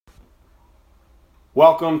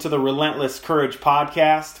Welcome to the Relentless Courage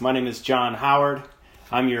Podcast. My name is John Howard.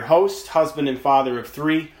 I'm your host, husband and father of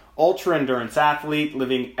three, ultra-endurance athlete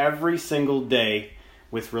living every single day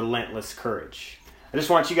with relentless courage. I just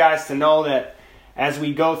want you guys to know that as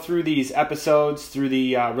we go through these episodes, through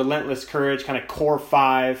the Relentless Courage, kind of core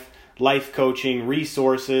 5 life coaching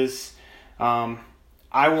resources, I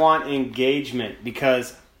want engagement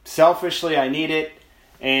because selfishly I need it.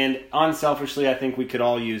 And unselfishly, I think we could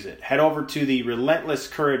all use it. Head over to the Relentless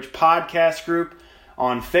Courage podcast group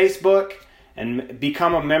on Facebook and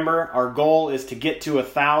become a member. Our goal is to get to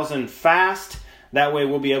 1,000 fast. That way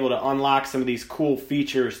we'll be able to unlock some of these cool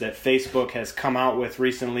features that Facebook has come out with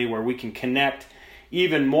recently where we can connect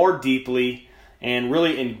even more deeply and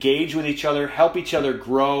really engage with each other, help each other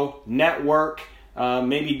grow, network,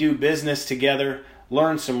 maybe do business together,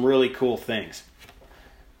 learn some really cool things.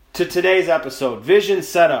 To today's episode, vision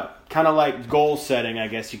setup, kind of like goal setting, I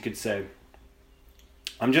guess you could say.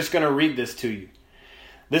 I'm just going to read this to you.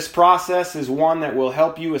 This process is one that will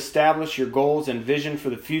help you establish your goals and vision for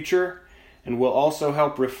the future and will also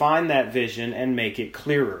help refine that vision and make it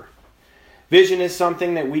clearer. Vision is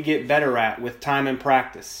something that we get better at with time and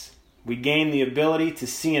practice. We gain the ability to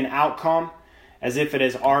see an outcome as if it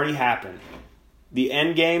has already happened. The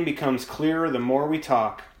end game becomes clearer the more we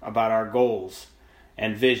talk about our goals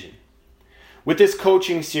and vision. With this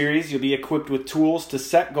coaching series, you'll be equipped with tools to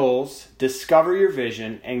set goals, discover your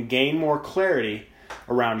vision, and gain more clarity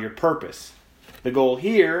around your purpose. The goal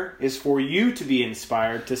here is for you to be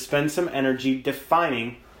inspired to spend some energy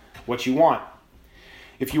defining what you want.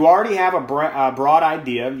 If you already have a broad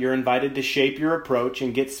idea, you're invited to shape your approach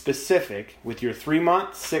and get specific with your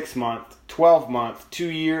 3-month, 6-month, 12-month,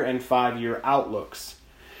 2-year, and 5-year outlooks.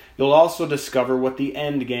 You'll also discover what the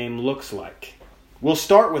end game looks like. We'll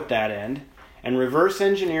start with that end and reverse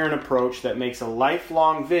engineer an approach that makes a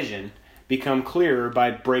lifelong vision become clearer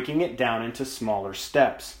by breaking it down into smaller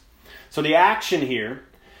steps. So the action here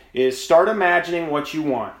is start imagining what you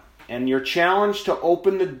want, and you're challenged to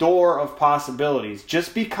open the door of possibilities.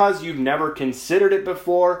 Just because you've never considered it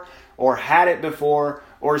before or had it before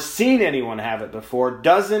or seen anyone have it before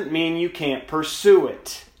doesn't mean you can't pursue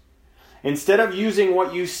it. Instead of using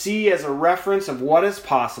what you see as a reference of what is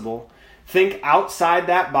possible, think outside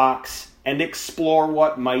that box and explore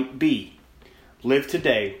what might be. Live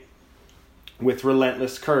today with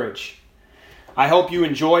relentless courage. I hope you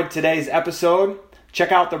enjoyed today's episode.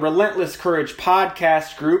 Check out the Relentless Courage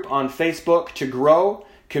podcast group on Facebook to grow,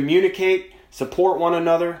 communicate, support one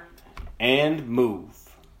another, and move.